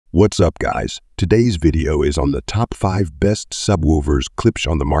What's up, guys? Today's video is on the top 5 best subwoofers Klipsch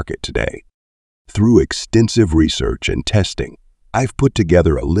on the market today. Through extensive research and testing, I've put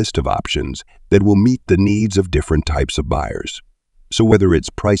together a list of options that will meet the needs of different types of buyers. So whether it's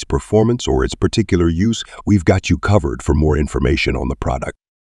price performance or its particular use, we've got you covered. For more information on the product,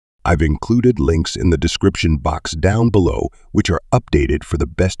 I've included links in the description box down below, which are updated for the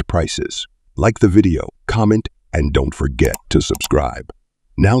best prices. Like the video, comment, and don't forget to subscribe.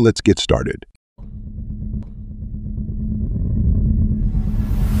 Now let's get started.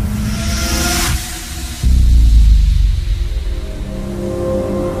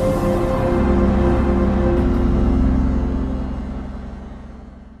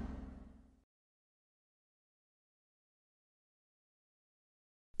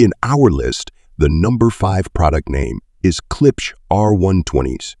 In our list, the number 5 product name is Klipsch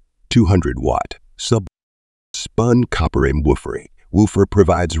R120s 200-watt spun copper woofer. Woofer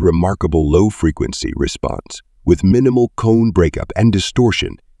provides remarkable low-frequency response with minimal cone breakup and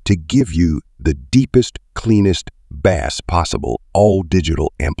distortion to give you the deepest, cleanest bass possible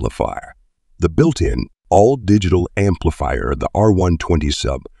all-digital amplifier. The built-in all-digital amplifier, the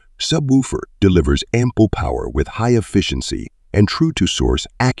R120 subwoofer, delivers ample power with high efficiency and true-to-source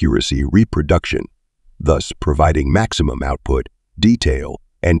accuracy reproduction, thus providing maximum output, detail,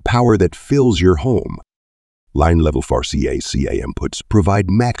 and power that fills your home. Line-level RCA inputs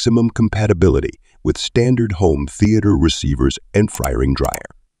provide maximum compatibility with standard home theater receivers and firing dryer.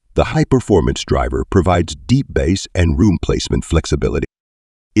 The high-performance driver provides deep bass and room placement flexibility.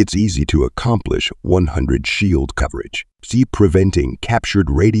 It's easy to accomplish 100 shield coverage, preventing captured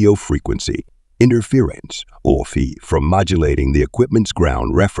radio frequency interference or from modulating the equipment's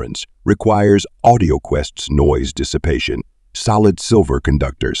ground reference. Requires AudioQuest's noise dissipation, solid silver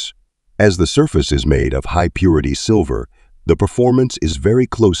conductors. As the surface is made of high-purity silver, the performance is very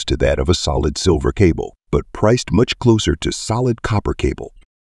close to that of a solid silver cable, but priced much closer to solid copper cable.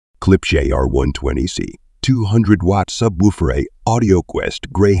 Klipsch R120C 200-watt subwoofer,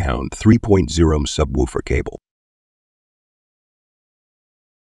 AudioQuest Greyhound 3.0 subwoofer cable.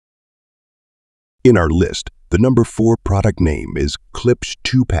 In our list, the number 4 product name is Klipsch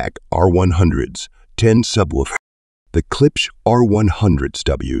 2-pack R100s 10 subwoofer. The Klipsch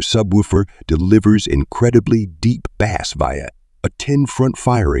R100W subwoofer delivers incredibly deep bass via a 10 front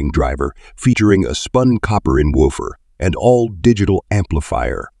firing driver featuring a spun copper woofer and all-digital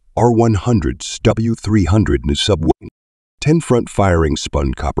amplifier. R100's W300 subwoofer. 10 front firing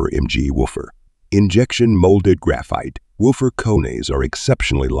spun copper woofer. Injection molded graphite woofer cones are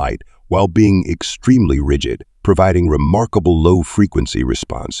exceptionally light while being extremely rigid, providing remarkable low-frequency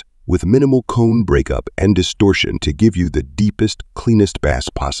response with minimal cone breakup and distortion to give you the deepest, cleanest bass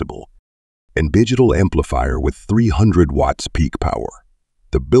possible. And digital amplifier with 300 watts peak power.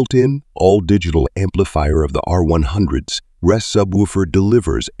 The built-in, all-digital amplifier of the R100's subwoofer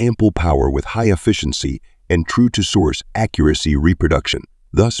delivers ample power with high efficiency and true-to-source accuracy reproduction,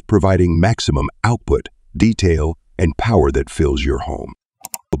 thus providing maximum output, detail, and power that fills your home.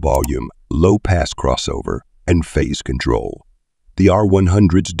 Volume, low-pass crossover, and phase control. The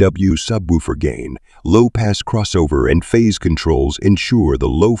R100's W subwoofer gain, low-pass crossover, and phase controls ensure the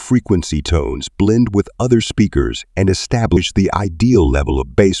low-frequency tones blend with other speakers and establish the ideal level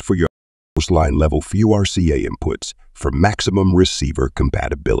of bass for your line-level RCA inputs for maximum receiver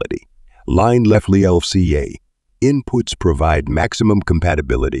compatibility. Line-level LCA inputs provide maximum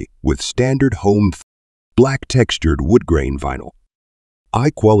compatibility with standard home black textured wood grain vinyl.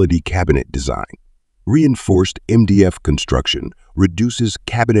 High-quality cabinet design. Reinforced MDF construction reduces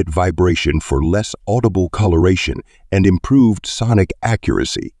cabinet vibration for less audible coloration and improved sonic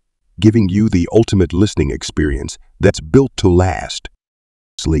accuracy, giving you the ultimate listening experience that's built to last.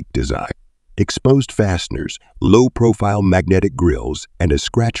 Sleek design. Exposed fasteners, low-profile magnetic grills, and a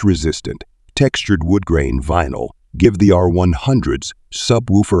scratch-resistant, textured wood grain vinyl give the R100's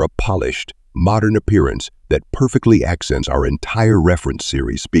subwoofer a polished, modern appearance that perfectly accents our entire reference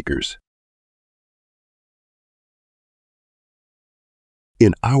series speakers.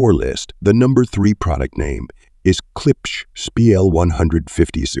 In our list, the number 3 product name is Klipsch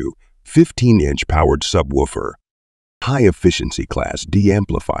SPL150 15-inch powered subwoofer, high-efficiency Class D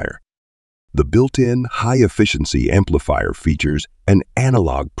amplifier. The built-in high-efficiency amplifier features an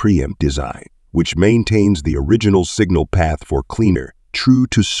analog preamp design, which maintains the original signal path for cleaner,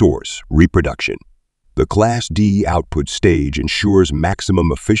 true-to-source reproduction. The Class D output stage ensures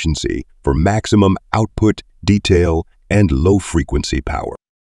maximum efficiency for maximum output, detail, and low-frequency power.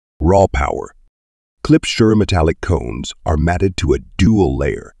 Raw power. Klipsch metallic cones are matted to a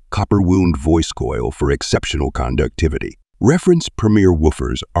dual-layer copper wound voice coil for exceptional conductivity, Reference Premier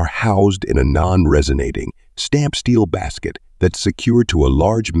woofers are housed in a non-resonating, stamped steel basket that's secured to a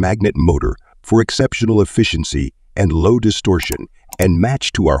large magnet motor for exceptional efficiency and low distortion, and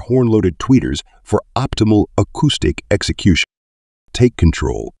matched to our horn-loaded tweeters for optimal acoustic execution. Take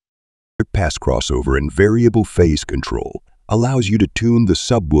control. Pass crossover and variable phase control allows you to tune the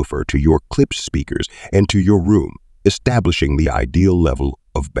subwoofer to your Klipsch speakers and to your room, establishing the ideal level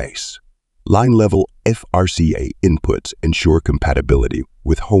of bass. Line-level FRCA inputs ensure compatibility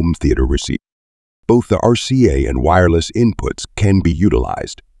with home theater receivers. Both the RCA and wireless inputs can be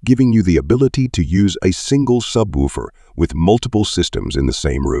utilized, giving you the ability to use a single subwoofer with multiple systems in the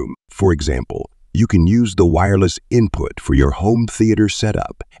same room. For example, you can use the wireless input for your home theater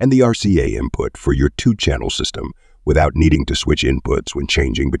setup and the RCA input for your 2-channel system without needing to switch inputs when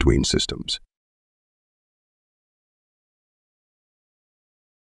changing between systems.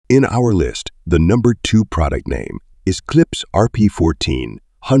 In our list, the number 2 product name is Klipsch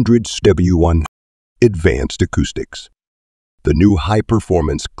RP1400W1 Advanced Acoustics. The new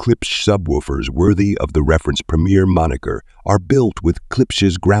high-performance Klipsch subwoofers worthy of the Reference Premier moniker are built with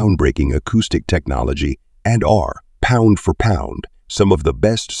Klipsch's groundbreaking acoustic technology and are, pound for pound, some of the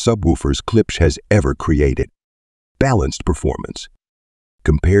best subwoofers Klipsch has ever created. Balanced performance.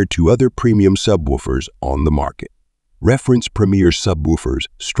 Compared to other premium subwoofers on the market, Reference Premier subwoofers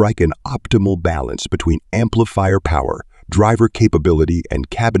strike an optimal balance between amplifier power, driver capability,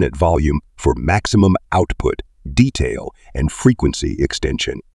 and cabinet volume for maximum output, detail, and frequency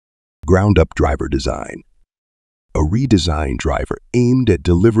extension. Ground-up driver design. A redesigned driver aimed at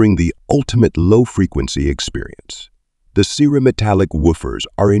delivering the ultimate low-frequency experience. The Cerametallic woofers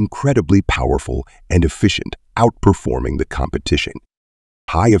are incredibly powerful and efficient, outperforming the competition.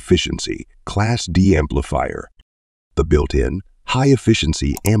 High-efficiency Class D amplifier. The built-in,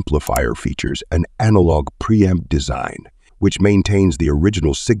 high-efficiency amplifier features an analog preamp design, which maintains the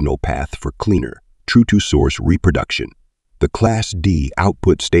original signal path for cleaner, true-to-source reproduction. The Class D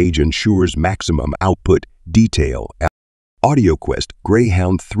output stage ensures maximum output, detail. AudioQuest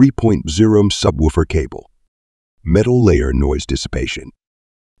Greyhound 3.0 subwoofer cable. Metal layer noise dissipation.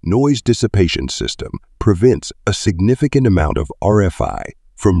 Noise dissipation system prevents a significant amount of RFI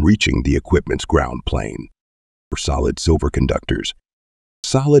from reaching the equipment's ground plane. Solid silver conductors.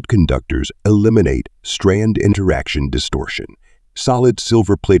 Solid conductors eliminate strand interaction distortion. Solid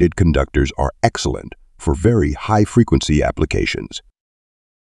silver-plated conductors are excellent for very high-frequency applications.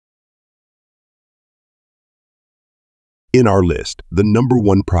 In our list, the number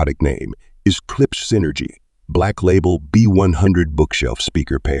 1 product name is Klipsch Synergy Black Label B100 Bookshelf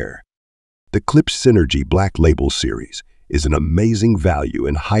Speaker Pair. The Klipsch Synergy Black Label series is an amazing value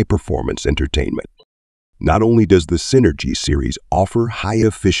in high-performance entertainment. Not only does the Synergy series offer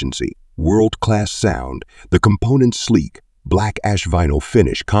high-efficiency, world-class sound, the component's sleek, black ash vinyl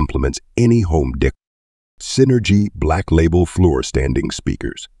finish complements any home decor. Synergy Black Label floor standing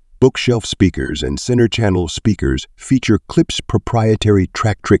speakers, bookshelf speakers, and center channel speakers feature Klipsch proprietary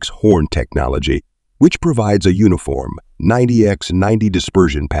Tractrix horn technology, which provides a uniform 90x90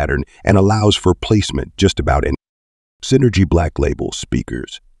 dispersion pattern and allows for placement just about any. Synergy Black Label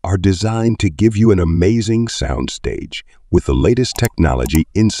speakers are designed to give you an amazing soundstage with the latest technology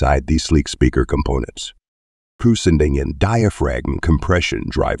inside these sleek speaker components. Cruising in diaphragm compression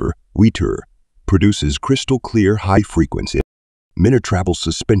driver, Wetur, produces crystal clear high frequency. Minitravel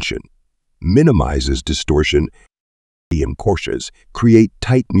suspension minimizes distortion. Medium courses create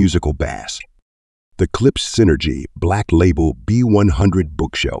tight musical bass. The Klipsch Synergy Black Label B100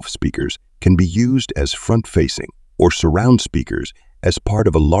 bookshelf speakers can be used as front-facing or surround speakers as part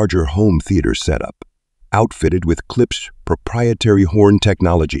of a larger home theater setup. Outfitted with Klipsch proprietary horn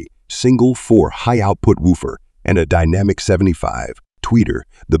technology, single 4 high-output woofer, and a dynamic 75 tweeter,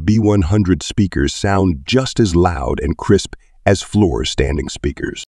 the B100 speakers sound just as loud and crisp as floor standing speakers.